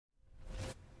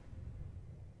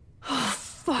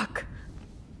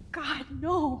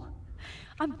no.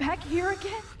 I'm back here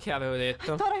again? Che avevo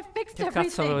detto? I thought I fixed Che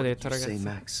cazzo avevo everything. detto, ragazzi? Say,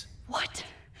 Max. What?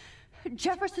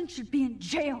 Jefferson should be in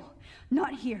jail,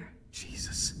 not here.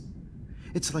 Jesus.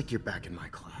 It's like you're back in my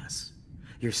class.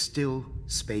 You're still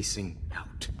spacing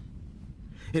out.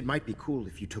 It might be cool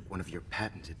if you took one of your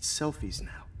patented selfies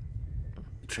now.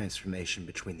 The transformation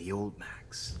between the old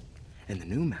Max and the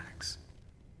new Max.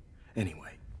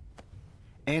 Anyway,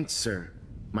 answer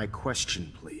my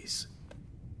question, please.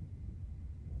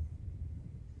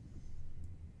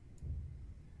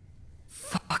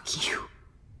 Fuck you.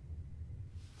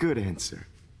 Good answer.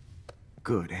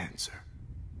 Good answer.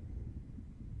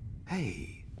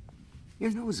 Hey,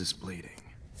 your nose is bleeding.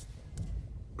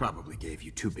 Probably gave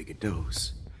you too big a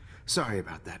dose. Sorry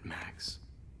about that, Max.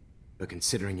 But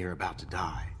considering you're about to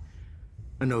die,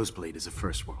 a nosebleed is a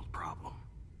first world problem.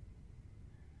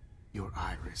 Your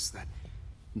iris, that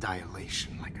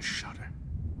dilation like a shutter.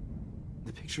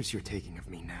 The pictures you're taking of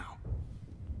me now.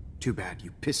 Too bad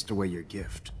you pissed away your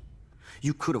gift.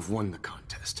 You could have won the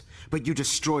contest, but you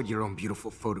destroyed your own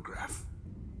beautiful photograph.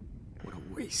 What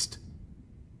a waste.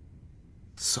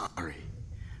 Sorry,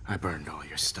 I burned all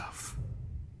your stuff.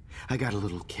 I got a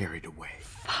little carried away.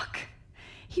 Fuck.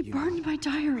 He burned my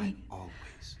diary.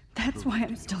 Always. That's why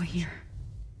I'm still here.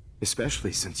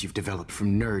 Especially since you've developed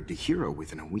from nerd to hero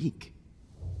within a week.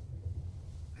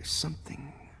 There's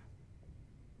something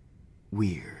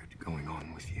weird going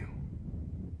on with you.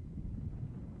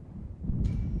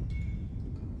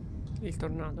 Il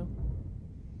tornado.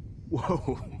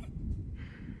 Whoa.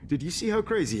 Did you see how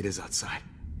crazy it is outside?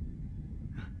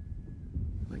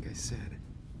 Like I said,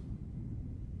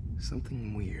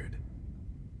 something weird.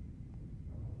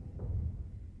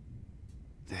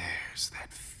 There's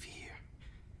that fear.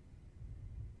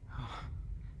 Oh,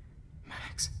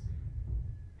 Max,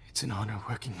 it's an honor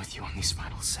working with you on these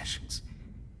final sessions.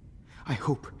 I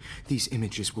hope these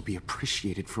images will be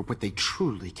appreciated for what they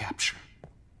truly capture.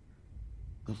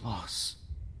 The loss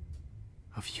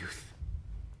of youth.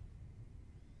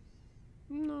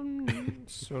 Non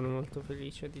sono molto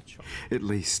felice di ciò. At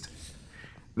least,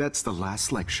 that's the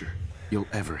last lecture you'll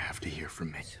ever have to hear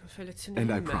from me.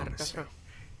 And I promise,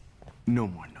 no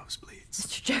more nosebleeds.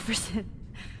 Mr. Jefferson,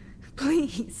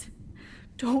 please,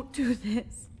 don't do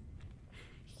this.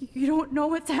 You don't know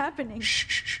what's happening. Shh,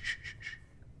 shh, shh, shh, shh.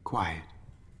 Quiet.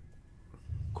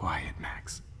 Quiet,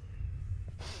 Max.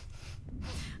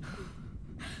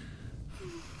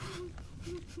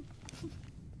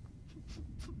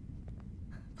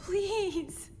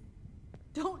 Please,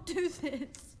 don't do this.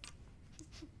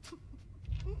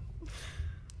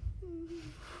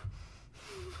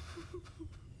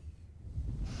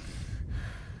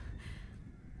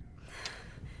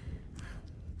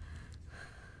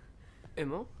 E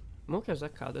mo? Mo cosa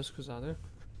accade, scusate?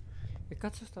 Che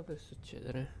cazzo sta per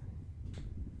succedere?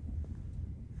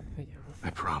 Vediamo.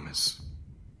 I promise,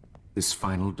 this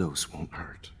final dose won't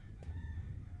hurt.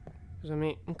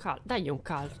 Scusami, un caldo. Dai un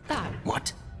caldo, dai!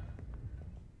 What?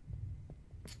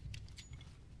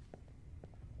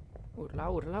 Urla,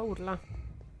 urla, urla.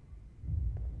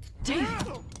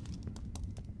 David!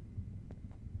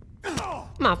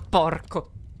 Ma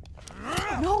porco!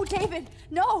 No, David,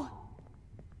 no!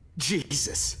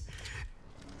 Jesus!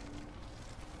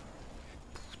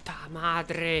 Puta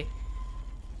madre!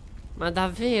 Ma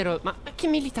davvero? Ma che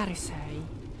militare sei?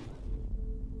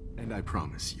 And I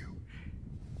promise you,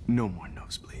 no more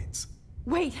nosebleeds.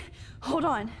 Wait, hold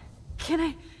on. Can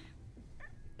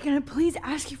I please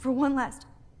ask you for one last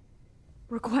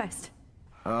request?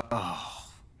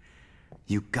 Oh,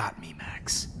 you got me,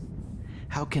 Max.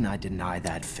 How can I deny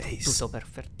that face? Tutto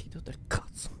pervertito del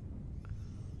cazzo.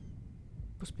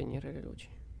 Può spegnere le luci.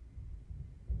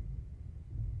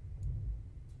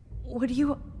 Would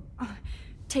you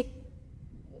take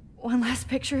one last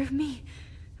picture of me?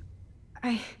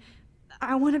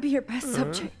 I want to be your best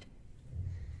subject.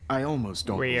 I almost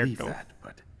don't believe Weirdo. that,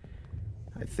 but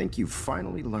I think you've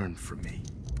finally learned from me.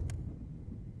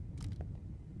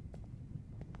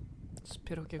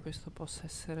 Spero che questo possa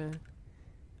essere il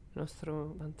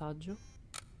nostro vantaggio.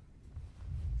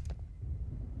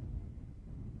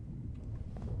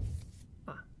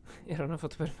 Ah, era una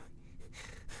foto per noi.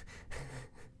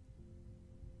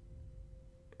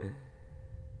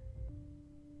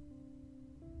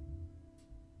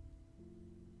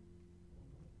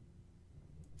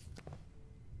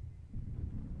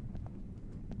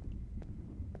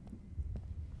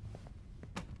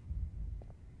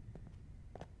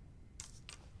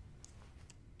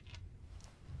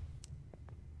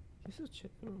 Che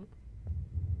succede?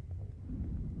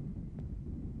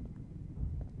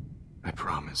 I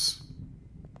promise,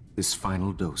 this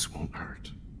final dose won't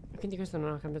hurt. quindi questo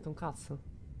non ha cambiato un cazzo.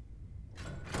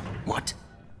 What?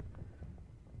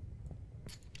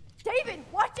 David,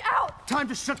 watch out! Time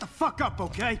to shut the fuck up,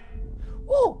 okay?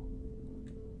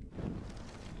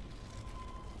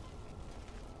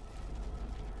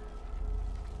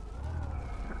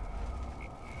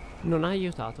 Non ha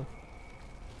aiutato.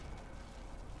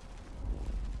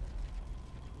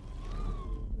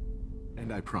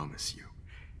 And I promise you.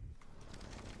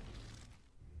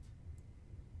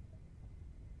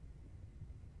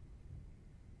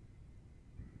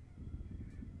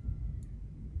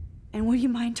 And would you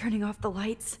mind turning off the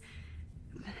lights?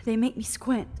 They make me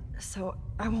squint, so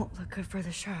I won't look good for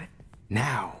the shot.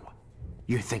 Now,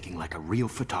 you're thinking like a real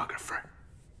photographer.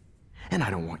 And I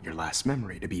don't want your last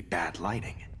memory to be bad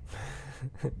lighting.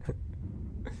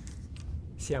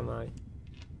 Sia mai.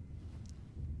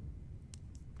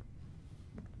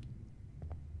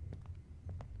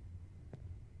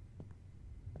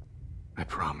 I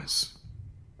promise.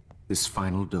 This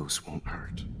final dose won't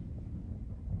hurt.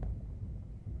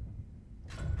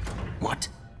 What?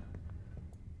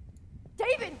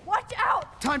 David, watch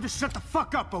out! Time to shut the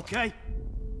fuck up, okay?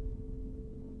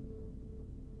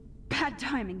 Bad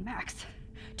timing, Max.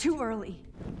 Too early.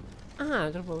 Ah,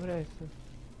 è troppo presto.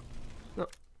 No.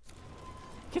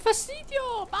 Che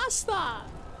fastidio! Basta!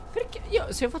 Perché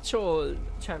io se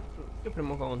faccio... Cioè, io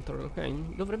premo control,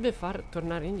 ok? Dovrebbe far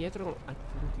tornare indietro al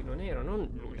puntino nero, non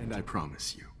lui. And I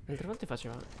promise you. Altre volte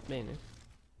faceva bene.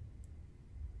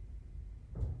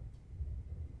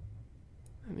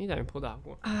 Mi dai un po'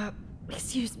 d'acqua.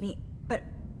 Excuse me, but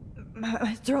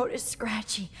my throat is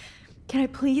scratchy. Can I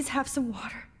please have some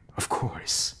water? Of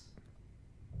course.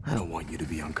 I don't want you to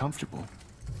be uncomfortable.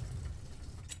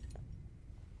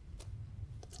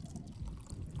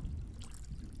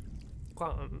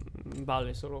 Qua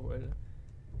vale solo quel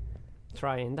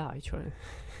try and die, cioè.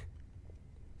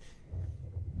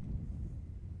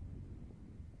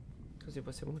 Così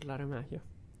possiamo urlare meglio.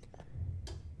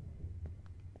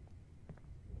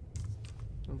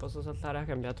 Non posso saltare, ha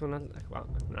cambiato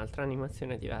un'altra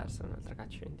animazione diversa, un'altra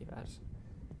cutscene diversa.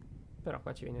 Però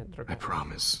qua ci viene troppo. I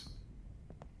promise.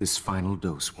 This final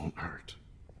dose won't hurt.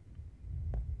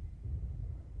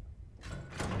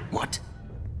 What?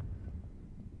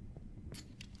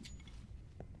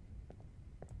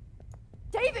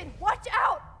 David, watch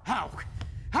out! How?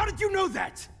 How did you know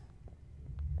that?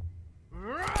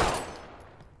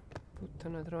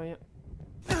 Puttana troia.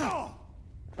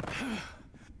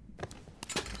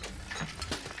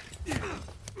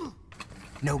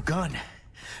 No gun.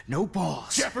 No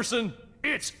balls. Jefferson,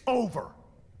 it's over.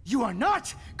 You are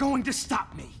not going to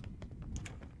stop me.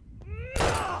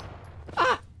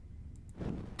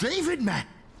 David, man.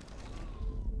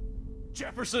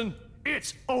 Jefferson,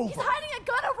 it's over. He's hiding a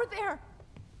gun over there!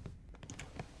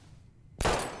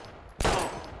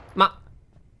 Ma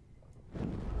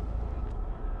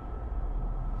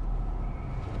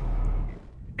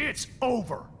It's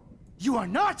over. You are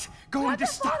not going Grab to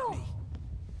that stop bottle. me.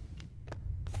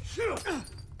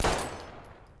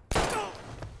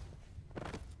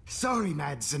 Sorry,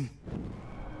 Madsen.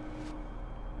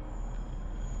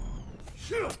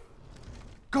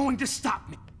 Going to stop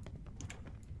me.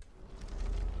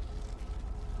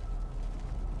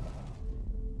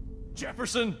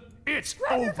 Jefferson, it's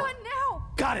Grab your over. gun now!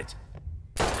 Got it.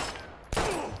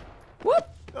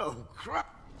 what? Oh, crap.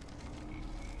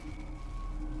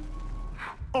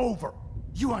 Over.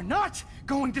 You are not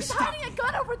going to He's stop hiding me. a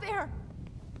gun over there!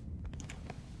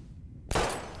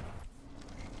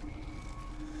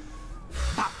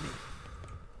 Stop me.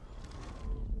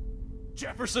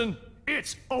 Jefferson,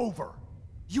 it's over.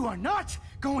 You are not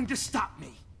going to stop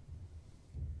me.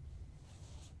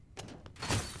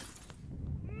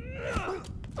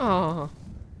 Oh.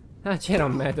 Ah, c'era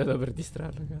un metodo per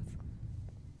distrarlo, cazzo.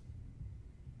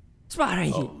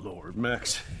 Sparagli! Oh, Lord,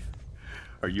 Max.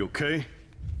 Are you okay?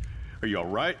 Are you all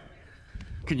right?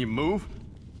 Can you move?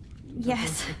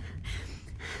 Yes.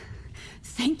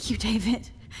 Thank you, David.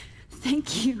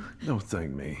 Thank you. Don't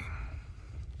thank me.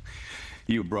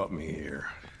 You brought me here.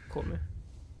 Come?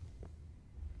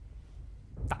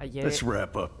 Dai, Let's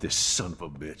wrap up this son of a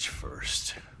bitch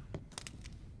first.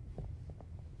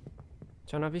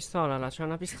 c'è una pistola là, c'è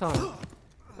una pistola.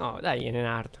 No, dai,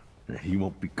 Leonardo. He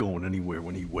won't be going anywhere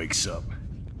when he wakes up.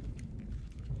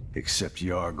 Except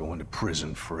you are going to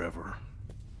prison forever.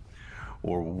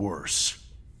 Or worse.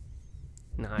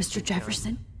 No, Mr.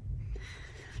 Jefferson,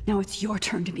 now it's your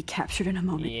turn to be captured in a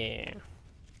moment. Yeah.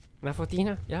 Una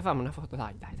fotina? Gliela famo una foto,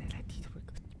 dai, dito.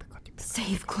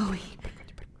 Save Chloe.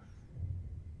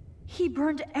 He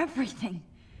burned everything,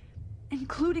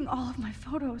 including all of my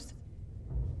photos.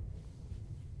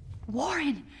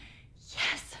 Warren,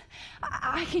 yes,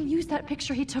 I can use that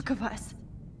picture he took of us.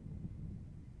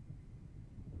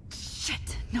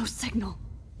 Shit, no signal.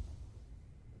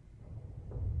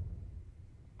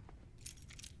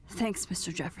 Thanks,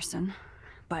 Mr. Jefferson,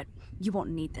 but you won't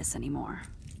need this anymore.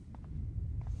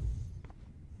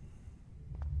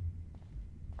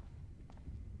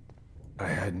 I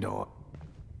had no...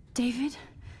 David?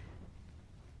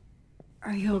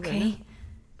 Are you okay?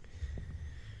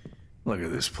 Look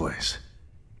at this place.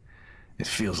 It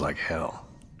feels like hell.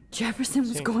 Jefferson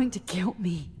was going to kill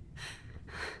me.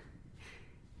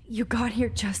 You got here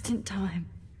just in time.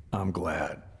 I'm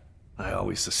glad. I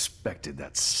always suspected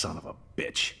that son of a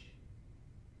bitch.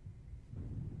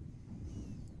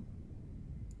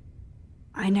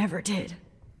 I never did.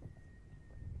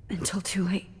 Until too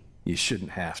late. You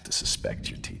shouldn't have to suspect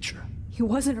your teacher. He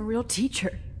wasn't a real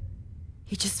teacher.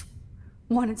 He just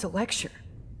wanted to lecture.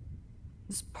 It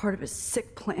was part of his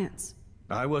sick plans.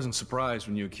 I wasn't surprised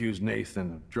when you accused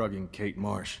Nathan of drugging Kate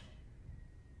Marsh.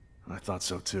 I thought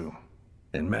so too.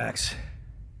 And Max,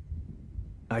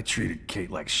 I treated Kate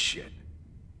like shit.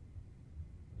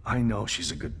 I know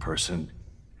she's a good person,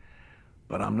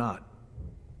 but I'm not.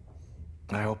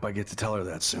 I hope I get to tell her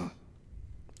that soon.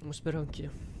 Lo spero anch'io.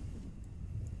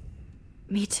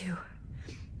 Me too.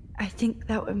 I think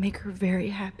that would make her very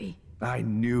happy. I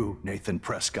knew Nathan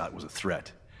Prescott was a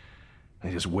threat. I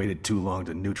just waited too long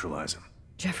to neutralize him.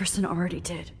 Jefferson already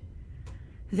did.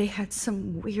 They had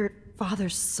some weird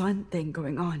father-son thing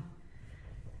going on.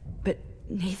 But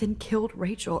Nathan killed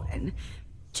Rachel, and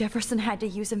Jefferson had to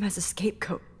use him as a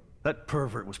scapegoat. That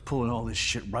pervert was pulling all this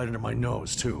shit right under my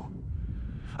nose, too.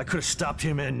 I could have stopped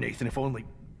him and Nathan if only...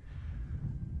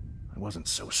 I wasn't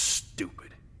so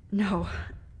stupid. No.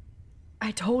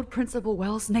 I told Principal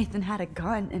Wells Nathan had a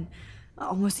gun and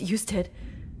almost used it.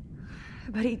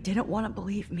 But he didn't want to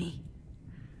believe me.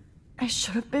 I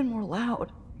should have been more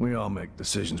loud. We all make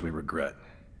decisions we regret.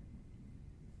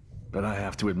 But I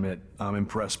have to admit, I'm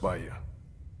impressed by you.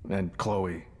 And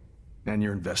Chloe. And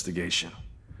your investigation.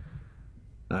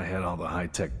 I had all the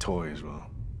high-tech toys, well,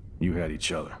 you had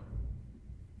each other.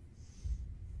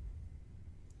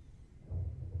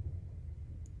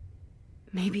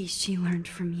 Maybe she learned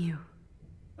from you.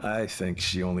 I think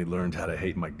she only learned how to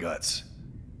hate my guts.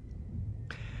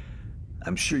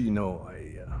 I'm sure you know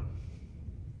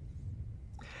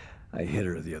I hit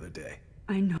her the other day.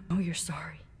 I know you're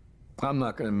sorry. I'm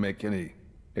not gonna make any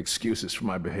excuses for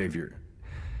my behavior.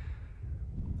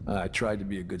 I tried to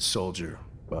be a good soldier,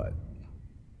 but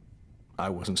I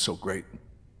wasn't so great.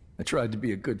 I tried to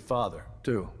be a good father,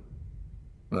 too.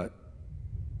 But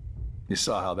you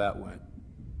saw how that went.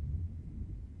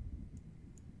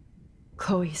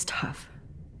 Chloe's tough.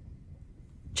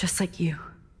 Just like you.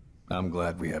 I'm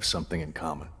glad we have something in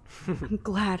common. I'm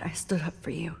glad I stood up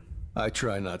for you. I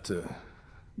try not to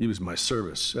use my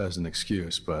service as an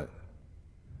excuse, but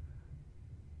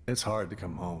it's hard to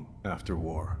come home after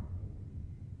war.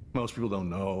 Most people don't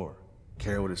know or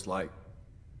care what it's like.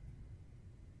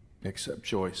 Except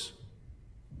Joyce.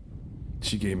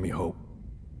 She gave me hope.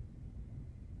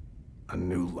 A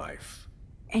new life.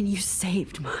 And you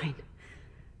saved mine.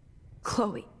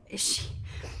 Chloe,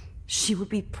 she would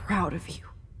be proud of you.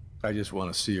 I just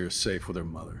want to see her safe with her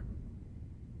mother.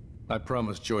 I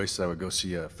promised Joyce I would go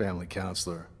see a family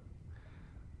counselor.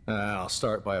 And I'll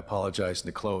start by apologizing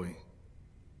to Chloe.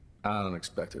 I don't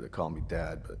expect her to call me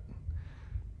Dad, but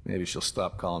maybe she'll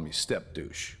stop calling me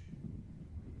step-douche.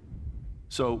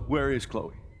 So, where is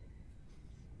Chloe?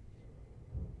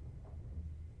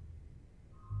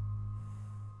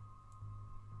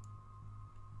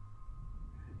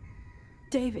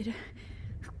 David,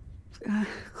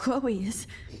 Chloe is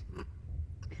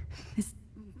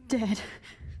dead.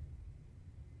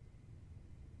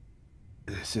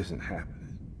 This isn't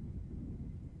happening.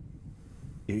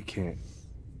 It can't.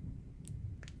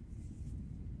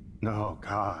 No,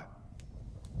 God.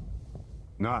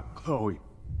 Not Chloe.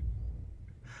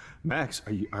 Max,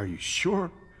 are you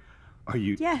sure? Are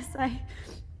you... Yes,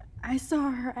 I saw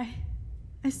her.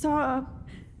 I saw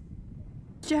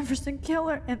Jefferson kill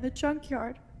her in the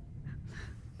junkyard.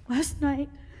 Last night.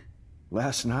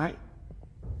 Last night?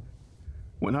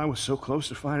 When I was so close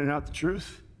to finding out the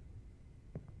truth?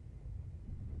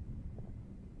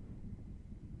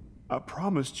 I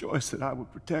promised Joyce that I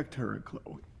would protect her and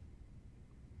Chloe.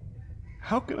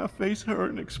 How can I face her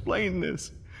and explain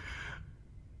this?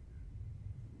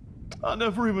 I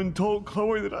never even told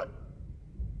Chloe that I...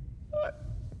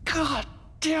 God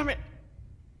damn it!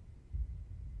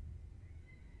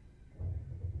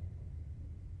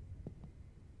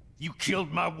 You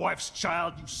killed my wife's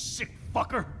child, you sick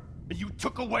fucker! And you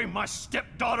took away my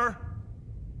stepdaughter?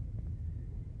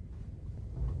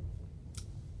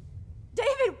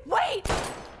 David, wait!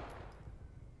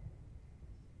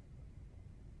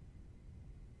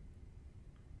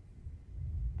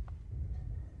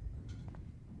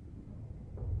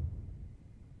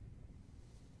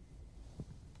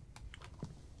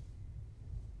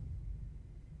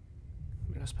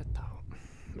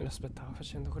 Me l'aspettavo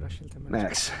facendo quella scelta.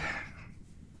 Max,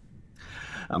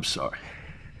 I'm sorry.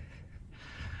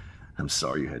 I'm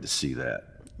sorry you had to see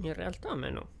that. In realtà a me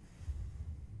no.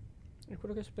 È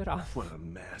quello che speravo. What a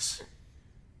mess.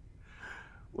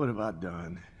 What have I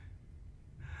done?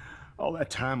 All that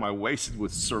time I wasted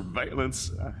with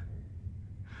surveillance.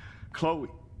 Chloe,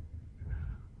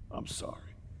 I'm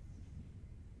sorry.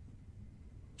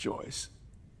 Joyce,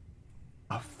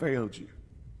 I failed you.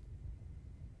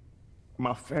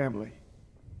 My family.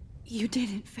 You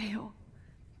didn't fail.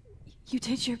 You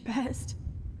did your best.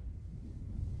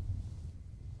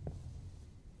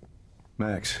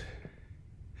 Max,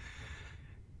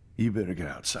 you better get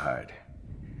outside.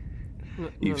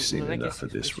 You've seen enough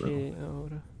of this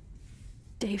room.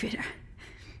 David,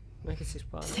 Non è che si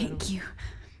spara. thank you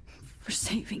for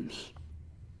saving me.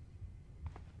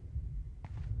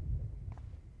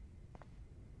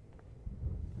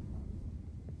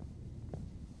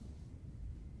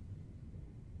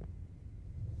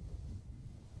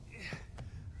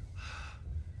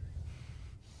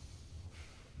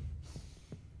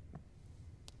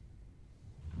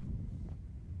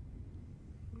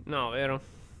 No, vero?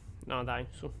 No, dai,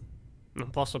 su. Non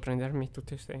posso prendermi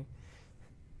tutti questi.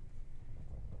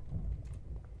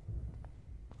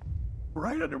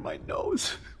 Right under my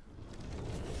nose.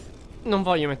 Non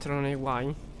voglio metterlo nei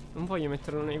guai. Non voglio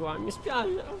metterlo nei guai. Mi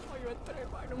spiace, non voglio mettere nei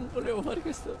guai. Non volevo fare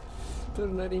questo.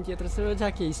 Tornare indietro. Sapevo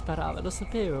già che gli sparava, lo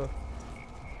sapevo.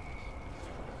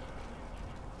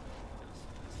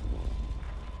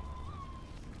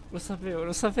 Lo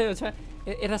sapevo, cioè,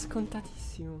 era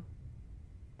scontatissimo.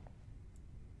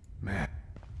 Man.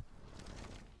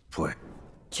 Flip.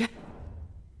 Je-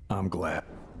 I'm glad.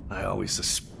 I always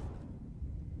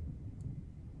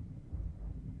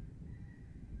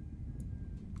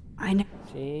I know.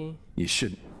 Sì, You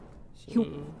shouldn't. sì,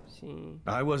 sì,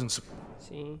 I wasn't.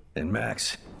 sì. And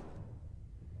Max,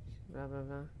 Va.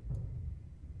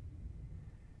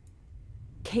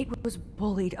 Kate was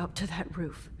bullied up to that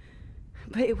roof.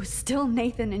 But it was still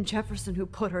Nathan and Jefferson who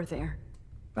put her there.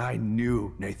 I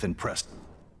knew Nathan Preston.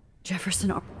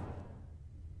 Jefferson...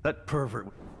 That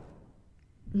pervert.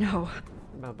 No.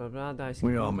 Bla, dai,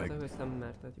 We all schifo make- questa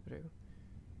merda, ti prego.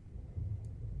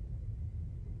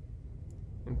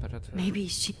 Imperatore. Maybe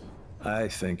she... I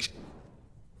think.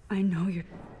 I know you're...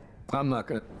 I'm not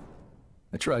gonna.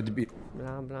 I tried to be.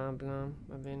 Bla.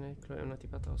 Va bene, Chloe è una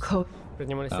tipa tosta. Coat.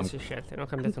 Prendiamo le stesse scelte, non ho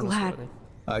cambiato I'm una glad.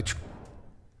 sola. I.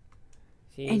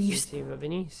 Sì, And you sì, va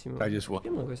benissimo. I just want.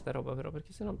 Vediamo questa roba però,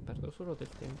 perché sennò perdo solo del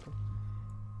tempo.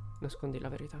 Nascondi la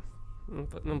verità.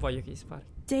 Non voglio che gli spari.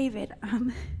 David,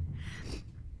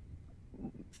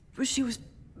 she was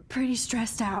pretty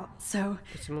stressed out, so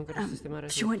Possiamo ancora sistemare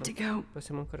she went to tutto. go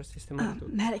Possiamo ancora sistemare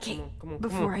tutto. medicate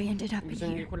before I ended up Ho in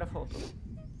bisogno di here. quella foto.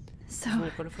 So Bisogno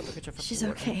di quella foto che ci ha fatto she's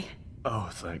cuore. okay. Oh,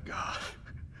 thank God.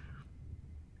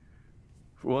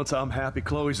 For once, I'm happy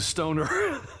Chloe's a stoner.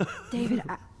 David,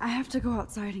 I have to go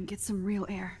outside and get some real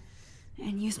air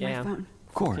and use my Yeah. phone.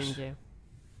 Of course. Quindi,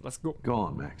 let's go. Go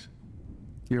on, Max.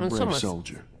 You're a brave Insomma,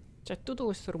 soldier. c'è tutto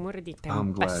questo rumore di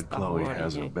I'm glad tempesta Chloe fuori.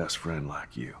 has a best friend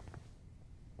like you.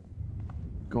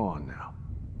 Go on now.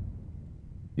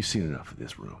 You've seen enough of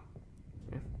this room.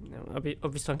 Ho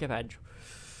visto anche peggio.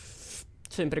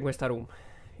 Sempre in questa room.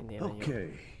 Quindi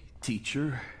Okay,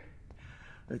 teacher.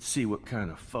 Let's see what kind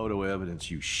of photo evidence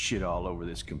you shit all over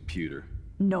this computer.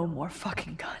 No more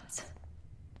fucking guns.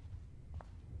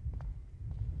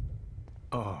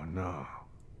 Oh, no.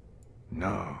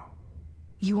 No.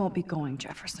 You won't be going,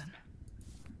 Jefferson,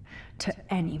 to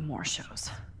any more shows.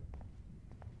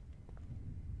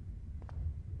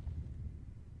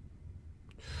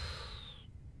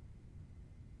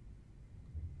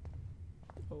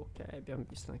 Ok, abbiamo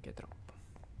visto anche troppo.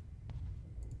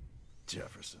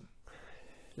 Jefferson.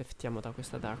 Leftiamo da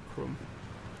questa dark room.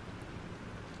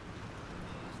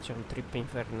 C'è un trip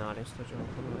infernale sto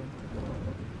gioco.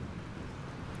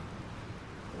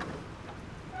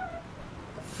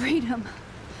 Freedom!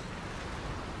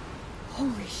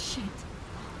 Holy shit.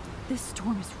 This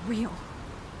storm is real.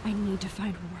 I need to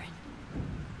find Warren.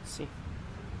 Sì.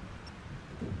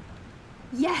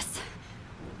 Yes!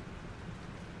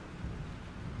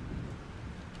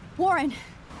 Warren,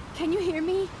 can you hear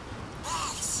me?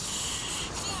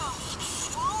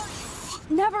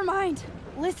 Never mind.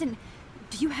 Listen,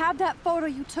 do you have that photo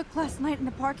you took last night in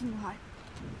the parking lot?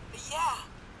 Yeah,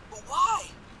 but why?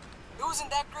 It wasn't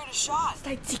that great a shot.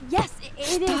 Yes, it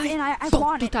is, and I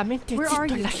want it. Fottutamente Where are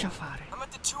zitto e you? lascia fare. I'm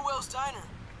at the Two Whales Diner.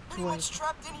 Pretty much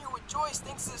trapped in here with Joyce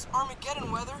thanks to this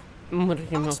Armageddon weather. I'm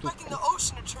Moriremo expecting tutti. the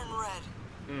ocean to turn red.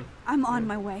 I'm on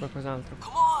my way. Qualcos'altro.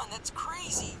 Come on, that's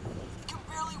crazy. You can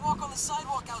barely walk on the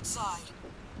sidewalk outside.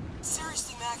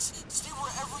 Seriously, Max, stay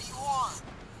wherever you are.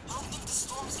 I don't think the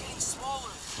storm's getting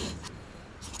smaller.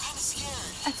 I'm kind of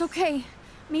scared. That's okay.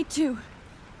 Me too.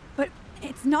 But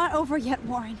it's not over yet,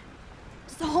 Warren.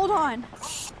 Just hold on.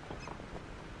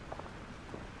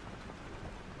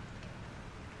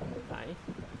 Dai.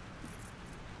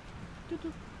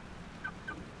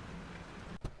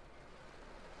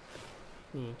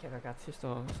 Minchia ragazzi,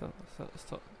 sto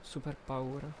super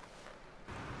paura.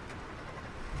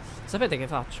 Sapete che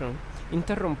faccio?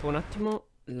 Interrompo un attimo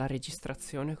la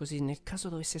registrazione così nel caso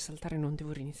dovesse saltare non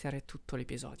devo riniziare tutto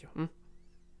l'episodio.